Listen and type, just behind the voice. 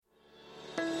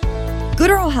Good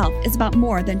oral health is about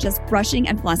more than just brushing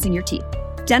and flossing your teeth.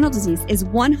 Dental disease is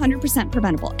 100%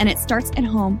 preventable, and it starts at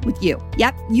home with you.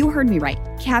 Yep, you heard me right.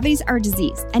 Cavities are a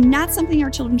disease and not something our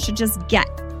children should just get.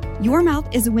 Your mouth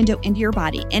is a window into your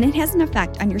body, and it has an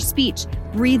effect on your speech,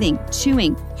 breathing,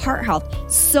 chewing, heart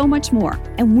health, so much more,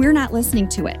 and we're not listening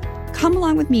to it. Come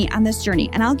along with me on this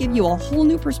journey, and I'll give you a whole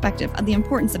new perspective of the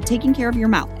importance of taking care of your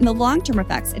mouth and the long-term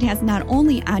effects it has not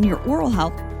only on your oral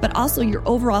health, but also your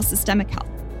overall systemic health.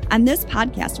 On this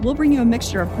podcast, we'll bring you a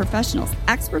mixture of professionals,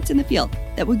 experts in the field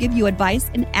that will give you advice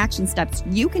and action steps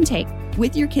you can take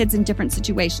with your kids in different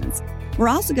situations. We're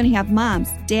also going to have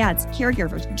moms, dads,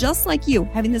 caregivers, just like you,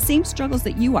 having the same struggles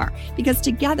that you are, because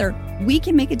together we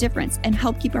can make a difference and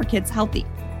help keep our kids healthy.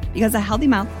 Because a healthy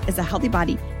mouth is a healthy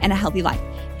body and a healthy life.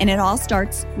 And it all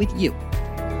starts with you.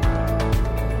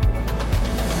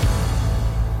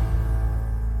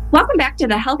 Welcome back to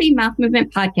the Healthy Mouth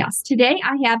Movement Podcast. Today,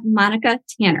 I have Monica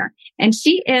Tanner, and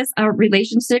she is a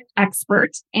relationship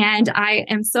expert. And I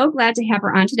am so glad to have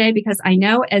her on today because I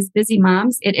know as busy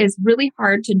moms, it is really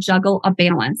hard to juggle a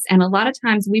balance. And a lot of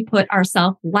times we put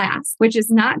ourselves last, which is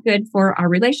not good for our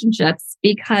relationships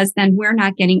because then we're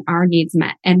not getting our needs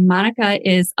met. And Monica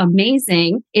is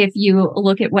amazing if you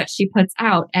look at what she puts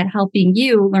out at helping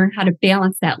you learn how to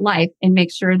balance that life and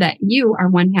make sure that you are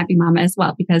one happy mama as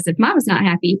well. Because if mama's not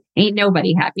happy, ain't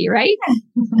nobody happy, right?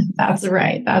 That's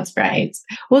right. That's right.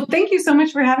 Well, thank you so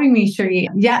much for having me, Sheree.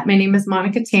 Yeah, my name is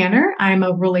Monica Tanner. I'm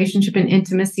a relationship and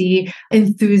intimacy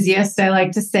enthusiast, I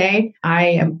like to say. I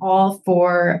am all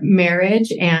for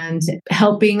marriage and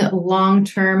helping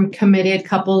long-term committed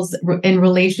couples in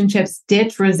relationships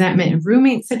ditch resentment and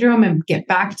roommate syndrome and get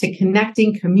back to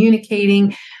connecting,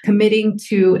 communicating, committing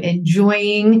to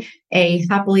enjoying a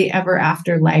happily ever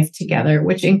after life together,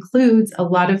 which includes a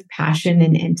lot of passion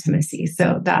and intimacy.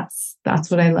 So that's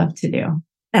what I love to do.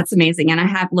 That's amazing. And I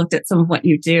have looked at some of what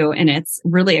you do, and it's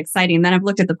really exciting. Then I've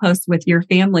looked at the post with your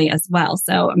family as well.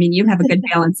 So, I mean, you have a good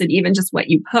balance in even just what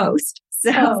you post.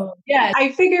 So, yeah,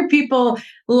 I figure people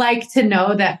like to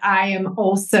know that I am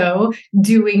also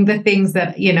doing the things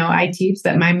that, I teach,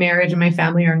 that my marriage and my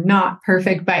family are not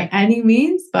perfect by any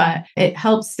means, but it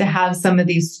helps to have some of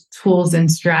these tools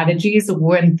and strategies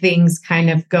when things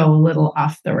kind of go a little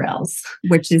off the rails.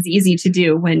 Which is easy to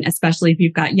do especially if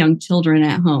you've got young children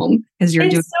at home, because you're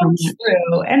doing so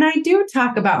true. And I do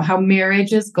talk about how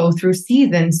marriages go through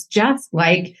seasons, just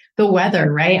like the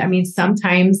weather, right? I mean,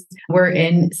 sometimes we're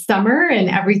in summer and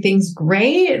everything's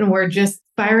great and we're just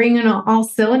firing on all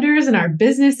cylinders and our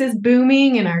business is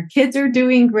booming and our kids are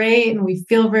doing great and we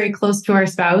feel very close to our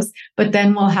spouse. But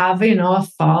then we'll have, a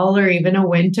fall or even a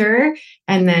winter.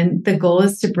 And then the goal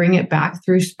is to bring it back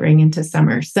through spring into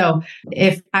summer. So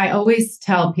if I always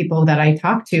tell people that I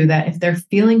talk to that if they're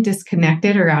feeling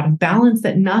disconnected or out of balance,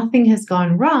 that nothing has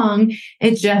gone wrong,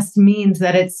 it just means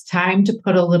that it's time to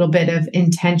put a little bit of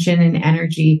intention and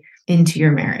energy into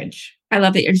your marriage. I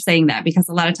love that you're saying that because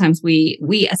a lot of times we,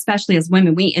 especially as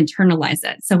women, we internalize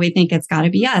it. So we think it's got to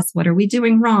be us. What are we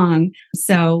doing wrong?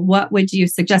 So what would you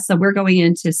suggest? So we're going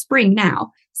into spring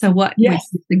now. So what would you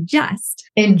suggest?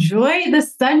 Enjoy the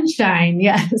sunshine.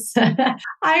 Yes.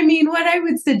 I mean, what I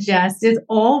would suggest is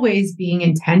always being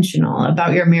intentional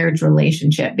about your marriage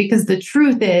relationship, because the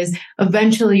truth is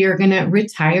eventually you're going to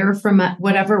retire from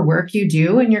whatever work you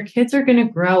do and your kids are going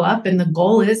to grow up. And the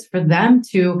goal is for them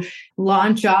to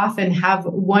launch off and have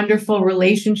wonderful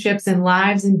relationships and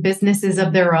lives and businesses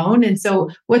of their own. And so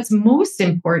what's most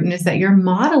important is that you're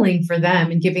modeling for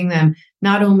them and giving them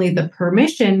not only the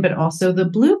permission, but also the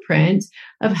blueprint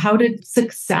of how to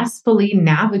successfully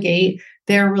navigate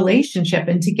their relationship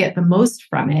and to get the most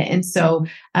from it. And so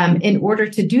in order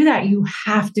to do that, you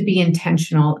have to be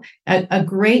intentional. A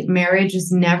great marriage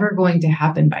is never going to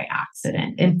happen by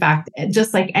accident. In fact,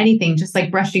 just like anything, just like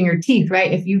brushing your teeth,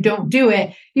 right? If you don't do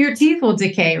it, your teeth will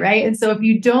decay, right? And so if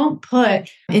you don't put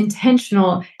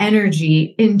intentional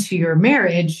energy into your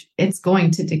marriage, it's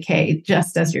going to decay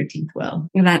just as your teeth will.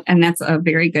 And that's a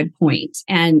very good point.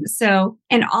 And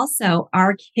also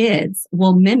our kids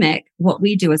will mimic what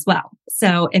we do as well.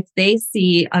 So if they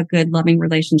see a good, loving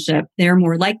relationship, they're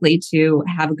more likely to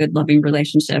have a good, loving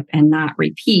relationship and not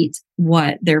repeat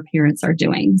what their parents are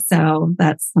doing. So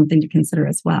that's something to consider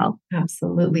as well.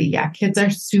 Absolutely. Yeah. Kids are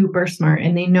super smart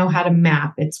and they know how to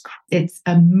map. It's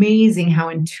amazing how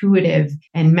intuitive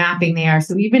and mapping they are.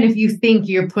 So even if you think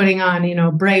you're putting on,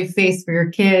 a brave face for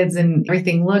your kids and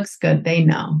everything looks good, they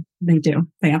know. They do.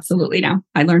 They absolutely know.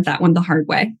 I learned that one the hard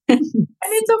way. And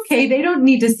it's okay. They don't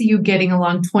need to see you getting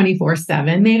along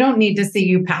 24/7. They don't need to see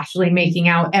you passionately making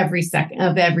out every second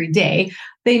of every day.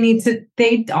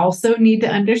 they also need to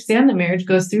understand that marriage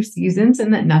goes through seasons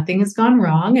and that nothing has gone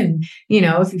wrong. And,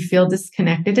 if you feel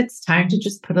disconnected, it's time to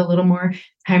just put a little more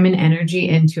time and energy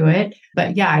into it.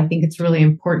 But yeah, I think it's really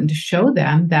important to show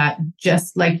them that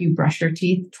just like you brush your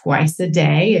teeth twice a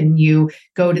day and you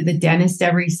go to the dentist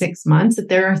every 6 months, that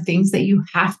there are things that you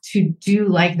have to do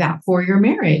like that for your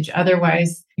marriage.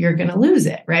 Otherwise, you're going to lose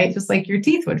it, right? Just like your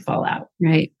teeth would fall out.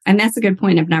 Right. And that's a good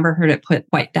point. I've never heard it put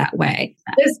quite that way.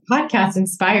 This podcast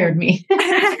inspired me.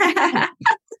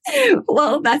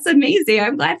 Well, that's amazing.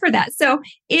 I'm glad for that. So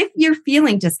if you're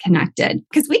feeling disconnected,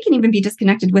 because we can even be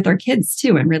disconnected with our kids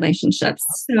too in relationships.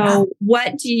 So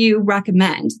what do you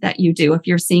recommend that you do if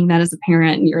you're seeing that as a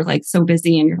parent and you're like so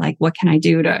busy and you're like, what can I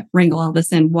do to wrangle all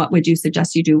this in? What would you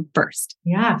suggest you do first?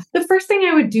 Yeah. The first thing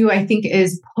I would do, I think,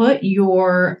 is put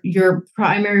your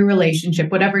primary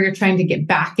relationship, whatever you're trying to get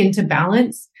back into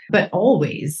balance, but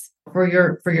always for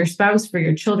your spouse, for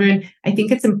your children, I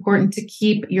think it's important to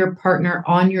keep your partner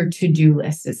on your to-do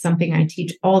list. It's something I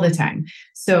teach all the time.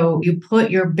 So you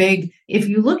put if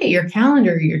you look at your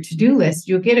calendar, your to-do list,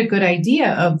 you'll get a good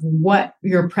idea of what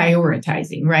you're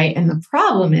prioritizing, right? And the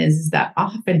problem is that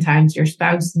oftentimes your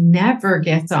spouse never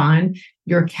gets on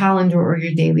your calendar or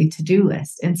your daily to-do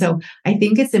list. And so I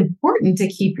think it's important to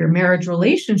keep your marriage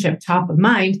relationship top of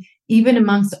mind, even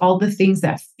amongst all the things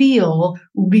that feel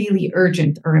really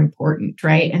urgent or important,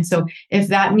 right? And so if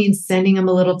that means sending them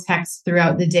a little text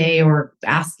throughout the day or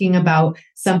asking about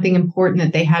something important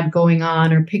that they had going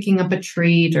on or picking up a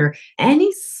treat or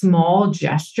any small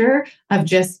gesture of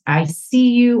just, I see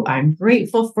you, I'm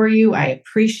grateful for you, I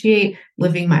appreciate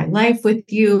living my life with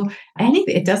you.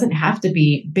 Anything, it doesn't have to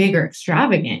be big or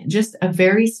extravagant, just a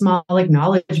very small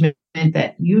acknowledgement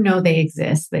that they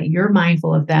exist, that you're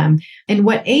mindful of them, and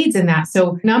what aids in that.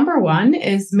 So number one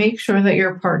is make sure that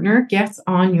your partner gets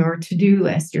on your to-do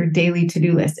list, your daily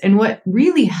to-do list. And what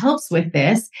really helps with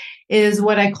this is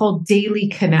what I call daily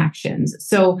connections.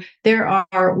 So there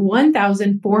are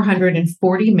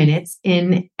 1,440 minutes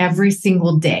in every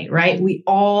single day, right? We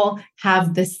all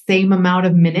have the same amount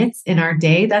of minutes in our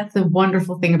day. That's the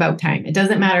wonderful thing about time. It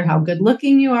doesn't matter how good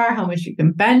looking you are, how much you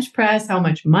can bench press, how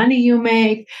much money you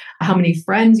make, how many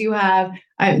friends you have.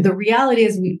 The reality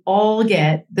is we all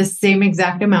get the same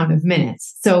exact amount of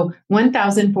minutes. So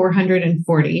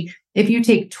 1,440. If you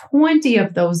take 20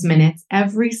 of those minutes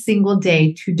every single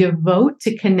day to devote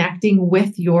to connecting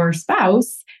with your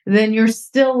spouse, then you're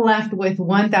still left with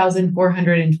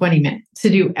 1,420 minutes to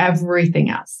do everything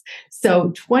else.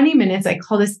 So 20 minutes, I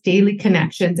call this daily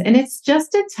connections. And it's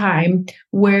just a time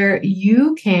where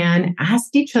you can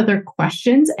ask each other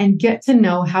questions and get to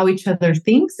know how each other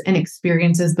thinks and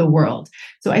experiences the world.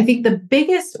 So I think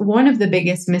one of the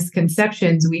biggest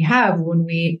misconceptions we have when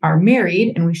we are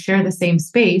married and we share the same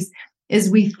space is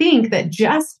we think that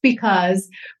just because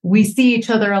we see each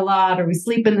other a lot or we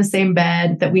sleep in the same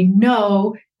bed, that we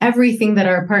know everything that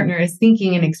our partner is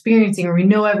thinking and experiencing, or we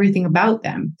know everything about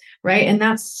them, right? And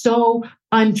that's so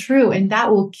untrue. And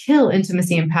that will kill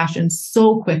intimacy and passion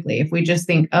so quickly if we just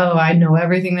think, oh, I know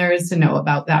everything there is to know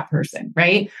about that person,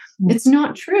 right? It's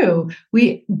not true.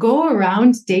 We go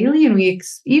around daily and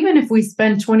even if we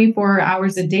spend 24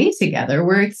 hours a day together,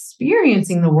 we're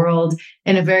experiencing the world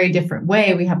in a very different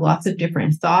way. We have lots of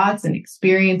different thoughts and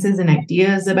experiences and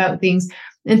ideas about things.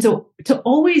 And so to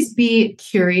always be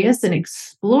curious and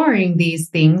exploring these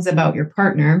things about your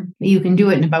partner, you can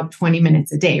do it in about 20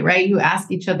 minutes a day, right? You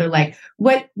ask each other, like,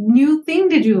 what new thing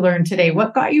did you learn today?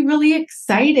 What got you really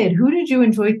excited? Who did you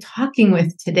enjoy talking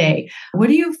with today? What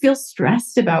do you feel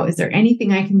stressed about? Is there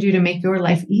anything I can do to make your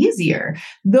life easier?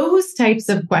 Those types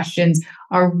of questions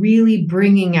are really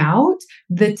bringing out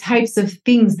the types of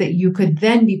things that you could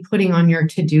then be putting on your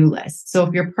to-do list. So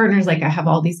if your partner's like, I have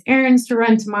all these errands to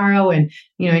run tomorrow and,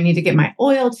 I need to get my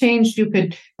oil changed, you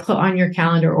could put on your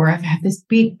calendar, or I've had this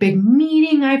big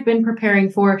meeting I've been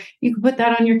preparing for, you could put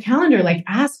that on your calendar, like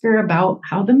ask her about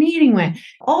how the meeting went,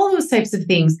 all those types of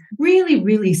things. Really,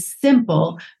 really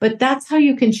simple, but that's how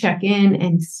you can check in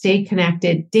and stay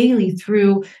connected daily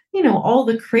through, all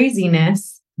the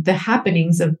craziness, the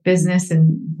happenings of business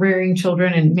and rearing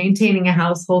children and maintaining a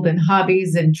household and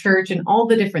hobbies and church and all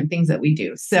the different things that we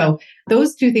do. So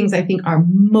those two things I think are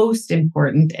most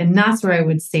important. And that's where I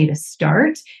would say to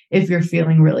start if you're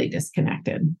feeling really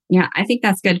disconnected. Yeah, I think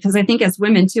that's good because I think as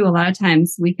women too, a lot of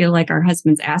times we feel like our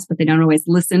husbands ask, but they don't always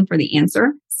listen for the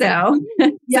answer. So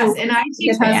yes, and I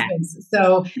teach husbands.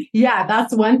 So yeah,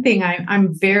 that's one thing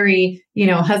I'm very,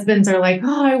 husbands are like,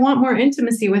 oh, I want more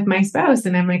intimacy with my spouse.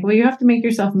 And I'm like, well, you have to make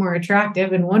yourself more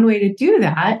attractive. And one way to do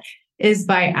that is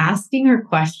by asking her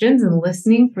questions and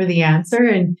listening for the answer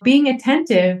and being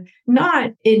attentive,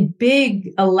 not in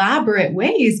big, elaborate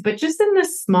ways, but just in the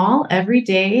small,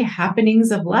 everyday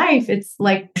happenings of life. It's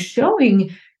like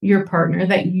showing your partner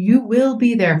that you will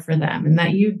be there for them and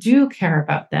that you do care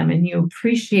about them and you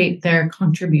appreciate their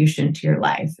contribution to your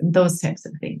life and those types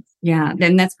of things. Yeah,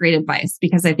 then that's great advice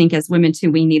because I think as women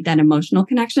too, we need that emotional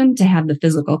connection to have the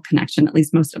physical connection. At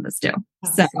least most of us do.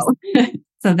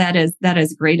 So that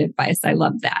is great advice. I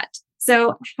love that.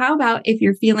 So how about if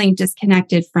you're feeling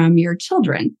disconnected from your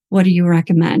children? What do you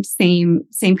recommend? Same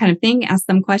kind of thing? Ask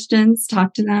them questions,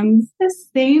 talk to them? The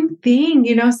same thing.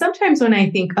 Sometimes when I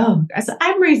think,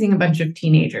 I'm raising a bunch of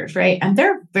teenagers, right? And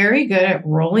they're very good at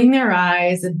rolling their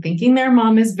eyes and thinking their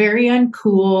mom is very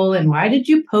uncool. And why did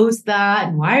you post that?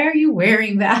 And why are you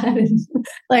wearing that? And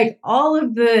like all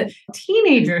of the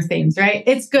teenager things, right?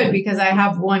 It's good because I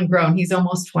have one grown, he's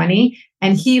almost 20.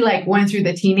 And he like went through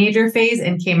the teenager phase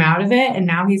and came out of it. And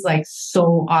now he's like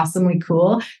so awesomely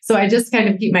cool. So I just kind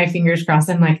of keep my fingers crossed.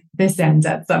 I'm like, this ends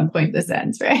at some point, this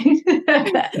ends, right?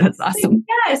 That's awesome.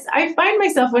 Yes. I find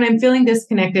myself when I'm feeling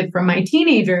disconnected from my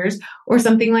teenagers or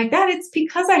something like that, it's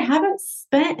because I haven't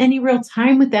spent any real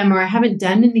time with them or I haven't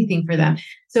done anything for them.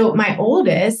 So my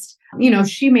oldest,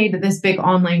 she made this big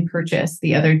online purchase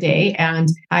the other day and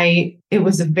it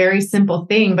was a very simple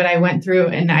thing, but I went through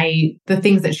and the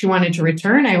things that she wanted to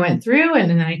return, I went through and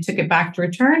then I took it back to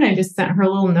return. I just sent her a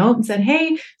little note and said,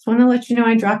 hey, just want to let you know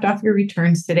I dropped off your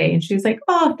returns today. And she was like,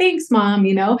 oh, thanks, Mom,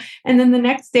 And then the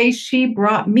next day she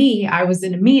brought me, I was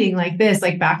in a meeting like this,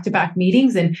 like back-to-back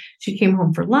meetings, and she came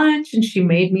home for lunch and she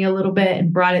made me a little bit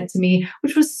and brought it to me,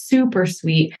 which was super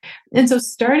sweet. And so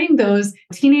starting those,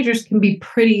 teenagers can be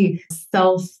pretty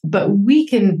but we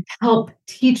can help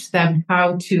teach them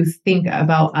how to think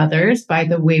about others by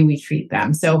the way we treat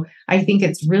them. So I think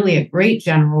it's really a great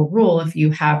general rule if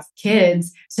you have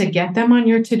kids to get them on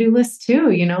your to-do list too,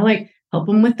 like help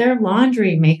them with their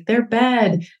laundry, make their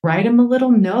bed, write them a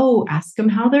little note, ask them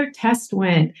how their test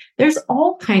went. There's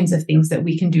all kinds of things that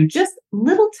we can do, just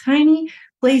little tiny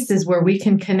places where we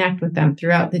can connect with them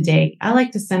throughout the day. I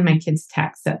like to send my kids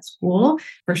texts at school.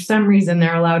 For some reason,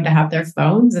 they're allowed to have their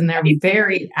phones and they're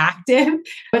very active.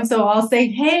 And so I'll say,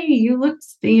 hey, you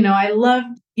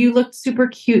looked super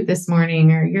cute this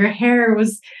morning, or your hair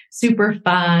was super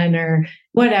fun, or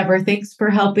whatever. Thanks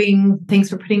for helping. Thanks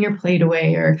for putting your plate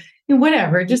away, or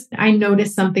whatever. Just I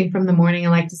noticed something from the morning. I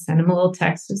like to send them a little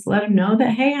text, just let them know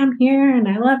that, hey, I'm here and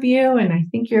I love you. And I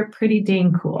think you're pretty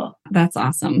dang cool. That's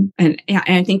awesome. And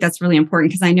I think that's really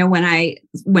important because I know when I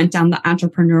went down the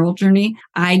entrepreneurial journey,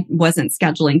 I wasn't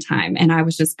scheduling time and I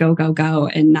was just go, go, go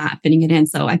and not fitting it in.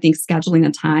 So I think scheduling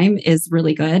the time is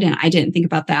really good. And I didn't think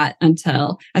about that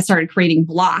until I started creating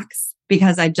blocks,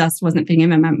 because I just wasn't fitting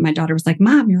in. My daughter was like,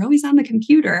 Mom, you're always on the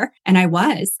computer. And I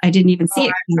didn't even see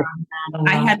it.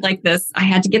 I had like this, I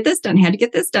had to get this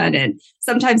done. And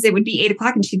sometimes it would be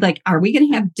 8:00 and she'd like, are we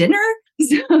going to have dinner?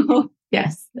 So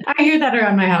yes, I hear that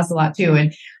around my house a lot too.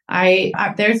 And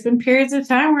there's been periods of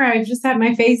time where I've just had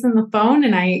my face in the phone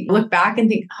and I look back and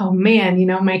think, oh man,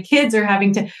 my kids are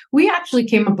we actually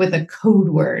came up with a code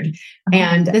word.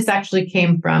 And this actually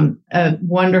came from a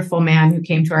wonderful man who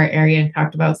came to our area and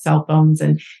talked about cell phones,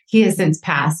 and he has since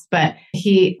passed, but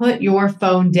he put your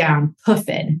phone down, puffed.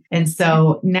 And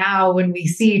so now when we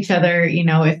see each other,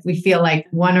 if we feel like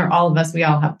one or all of us, we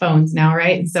all have phones now,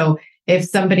 right? And so if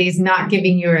somebody's not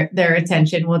giving you their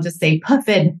attention, we'll just say, puff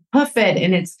it.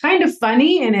 And it's kind of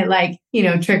funny. And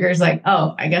it triggers like,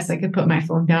 oh, I guess I could put my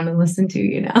phone down and listen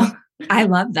to, I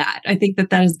love that. I think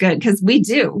that is good because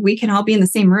we can all be in the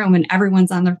same room and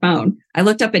everyone's on their phone. I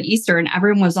looked up at Easter and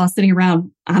everyone was all sitting around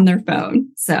on their phone.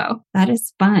 So that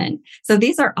is fun. So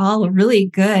these are all really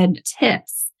good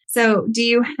tips. So do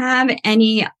you have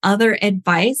any other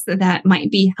advice that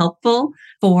might be helpful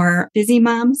for busy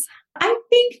moms? I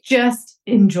think just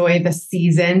enjoy the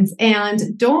seasons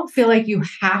and don't feel like you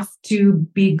have to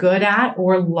be good at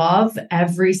or love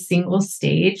every single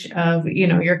stage of,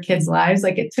 your kids' lives.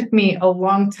 Like it took me a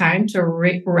long time to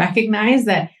recognize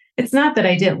that it's not that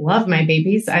I didn't love my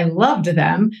babies. I loved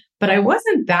them, but I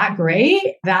wasn't that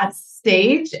great that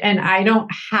stage. And I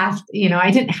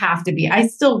didn't have to be. I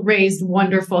still raised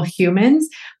wonderful humans,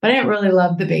 but I didn't really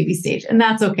love the baby stage. And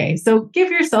that's okay. So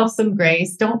give yourself some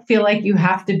grace. Don't feel like you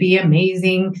have to be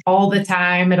amazing all the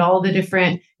time at all the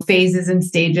different phases and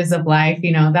stages of life.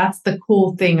 That's the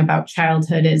cool thing about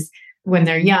childhood is when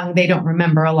they're young, they don't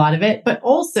remember a lot of it, but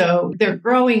also they're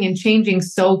growing and changing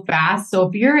so fast. So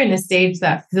if you're in a stage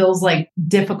that feels like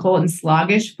difficult and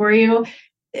sluggish for you,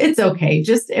 it's okay.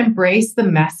 Just embrace the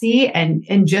messy and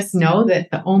just know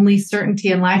that the only certainty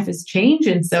in life is change.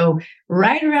 And so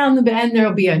right around the bend,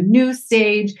 there'll be a new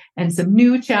stage and some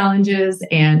new challenges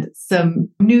and some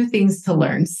new things to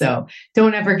learn. So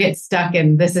don't ever get stuck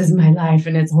in this is my life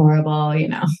and it's horrible,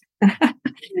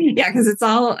 Yeah, because it's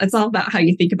all about how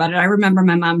you think about it. I remember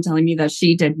my mom telling me that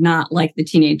she did not like the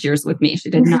teenage years with me. She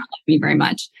did not like me very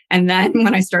much. And then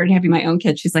when I started having my own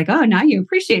kids, she's like, "Oh, now you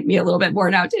appreciate me a little bit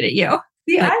more now, didn't you?"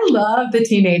 See, I love the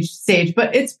teenage stage,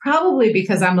 but it's probably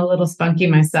because I'm a little spunky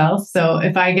myself. So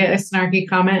if I get a snarky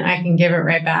comment, I can give it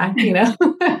right back,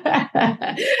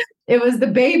 It was the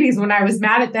babies when I was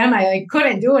mad at them. I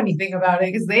couldn't do anything about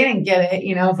it because they didn't get it,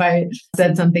 if I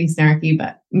said something snarky.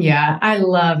 But yeah, I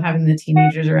love having the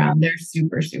teenagers around. They're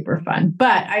super, super fun.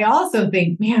 But I also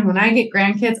think, man, when I get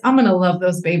grandkids, I'm going to love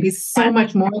those babies so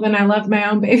much more than I loved my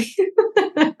own baby.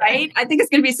 Right? I think it's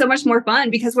going to be so much more fun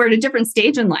because we're at a different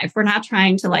stage in life. We're not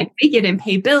trying to make it and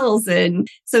pay bills. And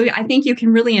so I think you can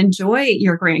really enjoy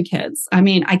your grandkids. I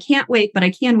mean, I can't wait, but I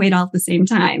can wait all at the same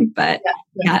time. But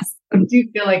yes. I do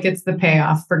feel like it's the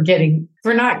payoff for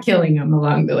not killing them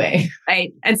along the way.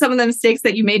 Right. And some of the mistakes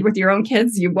that you made with your own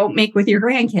kids, you won't make with your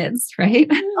grandkids, right?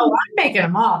 Oh, I'm making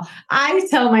them all. I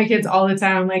tell my kids all the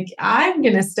time, I'm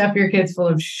going to stuff your kids full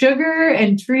of sugar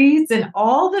and treats and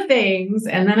all the things.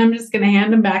 And then I'm just going to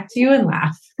hand them back to you and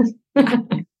laugh.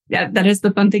 Yeah, that is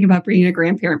the fun thing about being a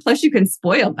grandparent. Plus you can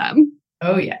spoil them.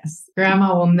 Oh, yes.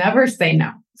 Grandma will never say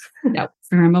no. No,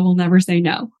 Grandma will never say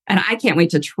no. And I can't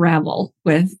wait to travel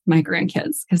with my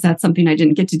grandkids because that's something I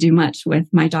didn't get to do much with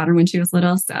my daughter when she was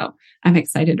little. So I'm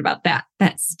excited about that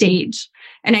stage.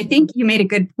 And I think you made a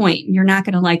good point. You're not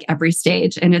going to like every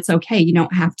stage and it's okay. You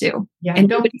don't have to. Yeah. And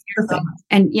nobody's perfect.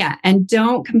 And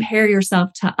don't compare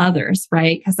yourself to others,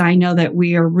 right? Because I know that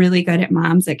we are really good at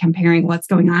moms at comparing what's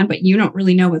going on, but you don't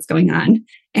really know what's going on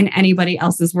in anybody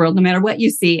else's world, no matter what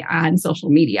you see on social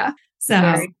media.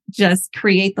 So just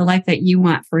create the life that you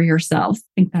want for yourself. I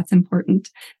think that's important.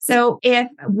 So if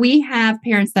we have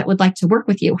parents that would like to work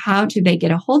with you, how do they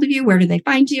get a hold of you? Where do they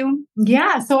find you?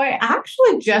 Yeah. So I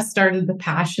actually just started the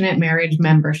Passionate Marriage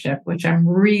membership, which I'm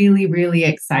really, really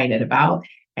excited about.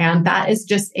 And that is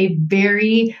just a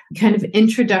very kind of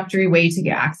introductory way to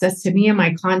get access to me and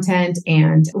my content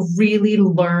and really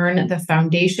learn the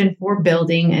foundation for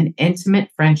building an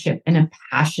intimate friendship and a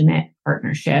passionate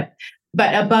partnership.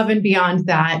 But above and beyond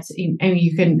that,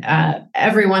 you can,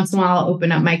 every once in a while, I'll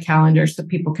open up my calendar so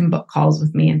people can book calls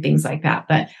with me and things like that.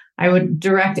 But I would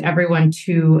direct everyone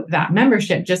to that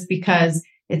membership just because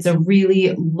it's a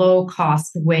really low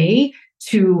cost way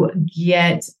to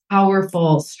get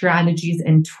powerful strategies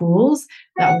and tools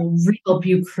that will help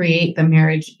you create the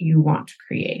marriage you want to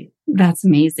create. That's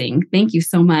amazing. Thank you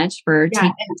so much for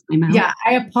taking the time out. Yeah,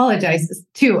 I apologize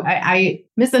too. I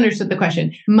misunderstood the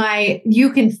question.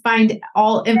 You can find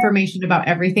all information about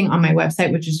everything on my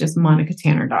website, which is just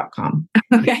monicatanner.com.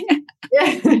 Okay.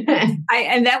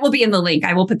 And that will be in the link.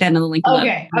 I will put that in the link below.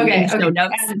 Okay. Show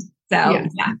notes.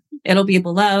 Yeah, it'll be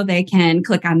below. They can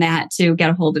click on that to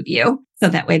get a hold of you. So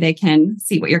that way they can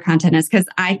see what your content is. Because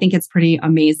I think it's pretty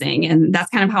amazing. And that's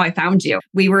kind of how I found you.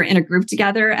 We were in a group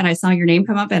together and I saw your name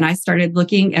come up and I started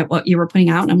looking at what you were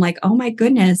putting out. And I'm like, oh my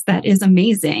goodness, that is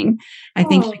amazing. I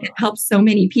think it helps so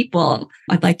many people.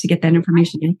 I'd like to get that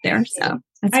information out there. So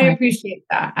I appreciate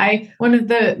that. One of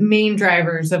the main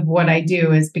drivers of what I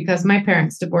do is because my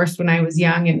parents divorced when I was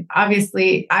young, and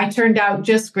obviously I turned out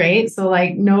just great. So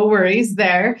no worries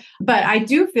there. But I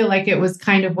do feel like it was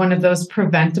kind of one of those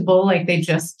preventable, they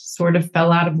just sort of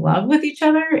fell out of love with each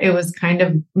other. It was kind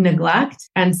of neglect.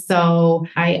 And so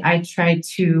I try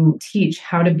to teach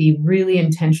how to be really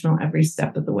intentional every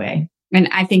step of the way. And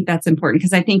I think that's important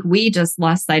because I think we just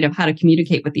lost sight of how to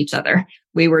communicate with each other.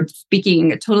 We were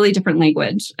speaking a totally different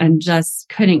language and just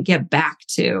couldn't get back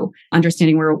to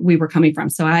understanding where we were coming from.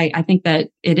 So I think that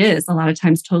it is a lot of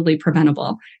times totally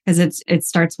preventable because it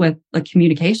starts with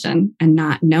communication and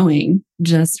not knowing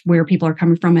just where people are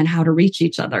coming from and how to reach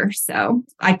each other. So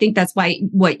I think that's why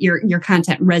what your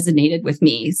content resonated with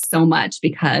me so much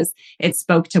because it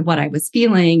spoke to what I was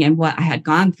feeling and what I had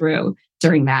gone through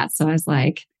during that. So I was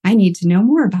like, I need to know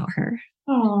more about her.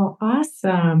 Oh,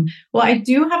 awesome. Well, I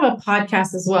do have a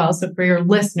podcast as well. So for your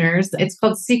listeners, it's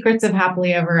called Secrets of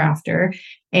Happily Ever After.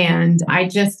 And I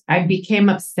became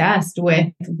obsessed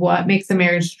with what makes a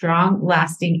marriage strong,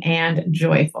 lasting, and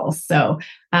joyful. So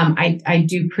I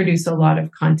do produce a lot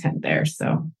of content there.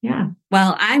 So yeah.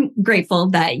 Well, I'm grateful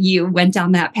that you went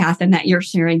down that path and that you're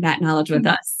sharing that knowledge with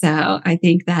us. So I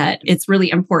think that it's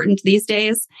really important these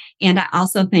days. And I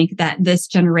also think that this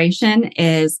generation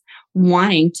is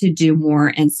wanting to do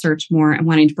more and search more and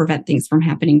wanting to prevent things from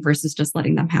happening versus just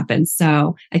letting them happen.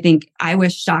 So I think I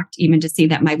was shocked even to see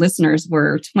that my listeners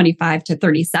were 25 to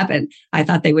 37. I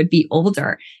thought they would be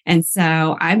older. And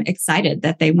so I'm excited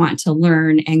that they want to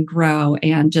learn and grow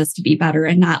and just be better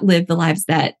and not live the lives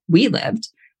that we lived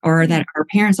or that our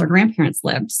parents or grandparents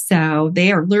lived. So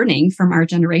they are learning from our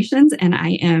generations. And I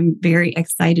am very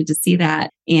excited to see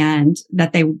that and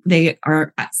that they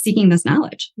are seeking this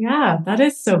knowledge. Yeah, that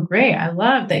is so great. I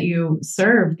love that you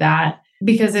serve that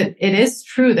because it is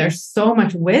true. There's so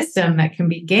much wisdom that can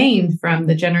be gained from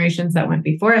the generations that went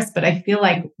before us. But I feel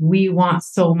like we want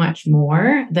so much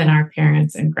more than our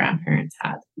parents and grandparents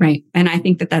had. Right. And I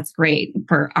think that that's great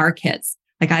for our kids.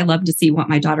 Like I love to see what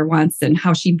my daughter wants and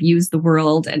how she views the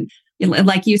world. And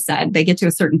like you said, they get to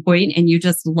a certain point and you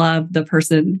just love the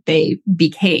person they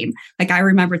became. Like I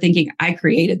remember thinking, I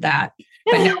created that.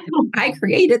 But now I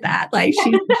created that. Like she's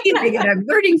amazing and I'm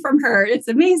learning from her. It's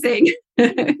amazing. So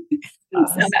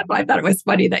that's why I thought it was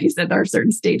funny that you said there are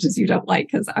certain stages you don't like,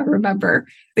 because I remember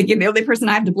thinking the only person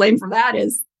I have to blame for that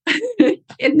is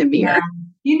in the mirror. Yeah.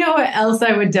 You know what else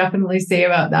I would definitely say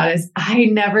about that is I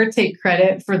never take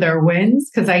credit for their wins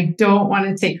because I don't want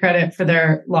to take credit for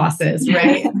their losses,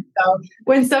 right? So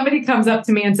when somebody comes up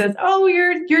to me and says, "Oh,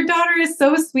 your daughter is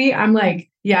so sweet," I'm like,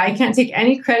 yeah, I can't take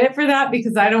any credit for that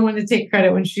because I don't want to take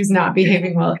credit when she's not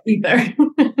behaving well either.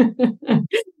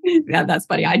 Yeah, that's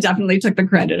funny. I definitely took the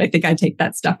credit. I think I take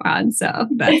that stuff on. So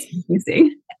that's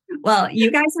amazing. Well, you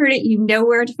guys heard it. You know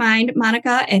where to find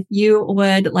Monica. If you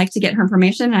would like to get her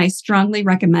information, I strongly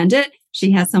recommend it. She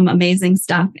has some amazing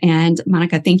stuff. And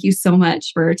Monica, thank you so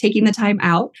much for taking the time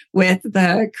out with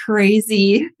the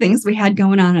crazy things we had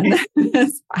going on in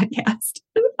this podcast.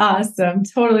 Awesome.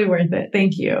 Totally worth it.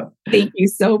 Thank you. Thank you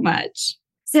so much.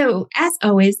 So as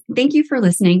always, thank you for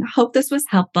listening. Hope this was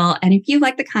helpful. And if you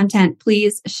like the content,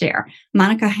 please share.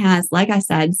 Monica has, like I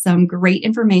said, some great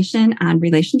information on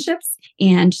relationships,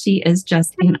 and she is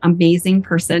just an amazing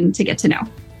person to get to know.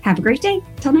 Have a great day.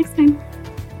 Till next time.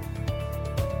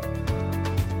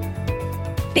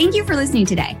 Thank you for listening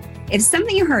today. If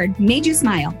something you heard made you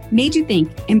smile, made you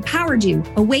think, empowered you,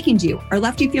 awakened you, or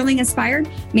left you feeling inspired,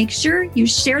 make sure you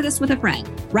share this with a friend.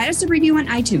 Write us a review on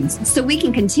iTunes so we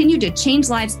can continue to change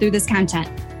lives through this content.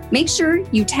 Make sure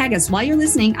you tag us while you're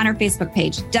listening on our Facebook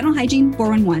page, Dental Hygiene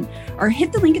 411, or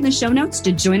hit the link in the show notes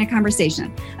to join a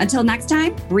conversation. Until next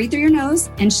time, breathe through your nose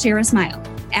and share a smile.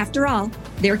 After all,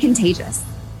 they're contagious.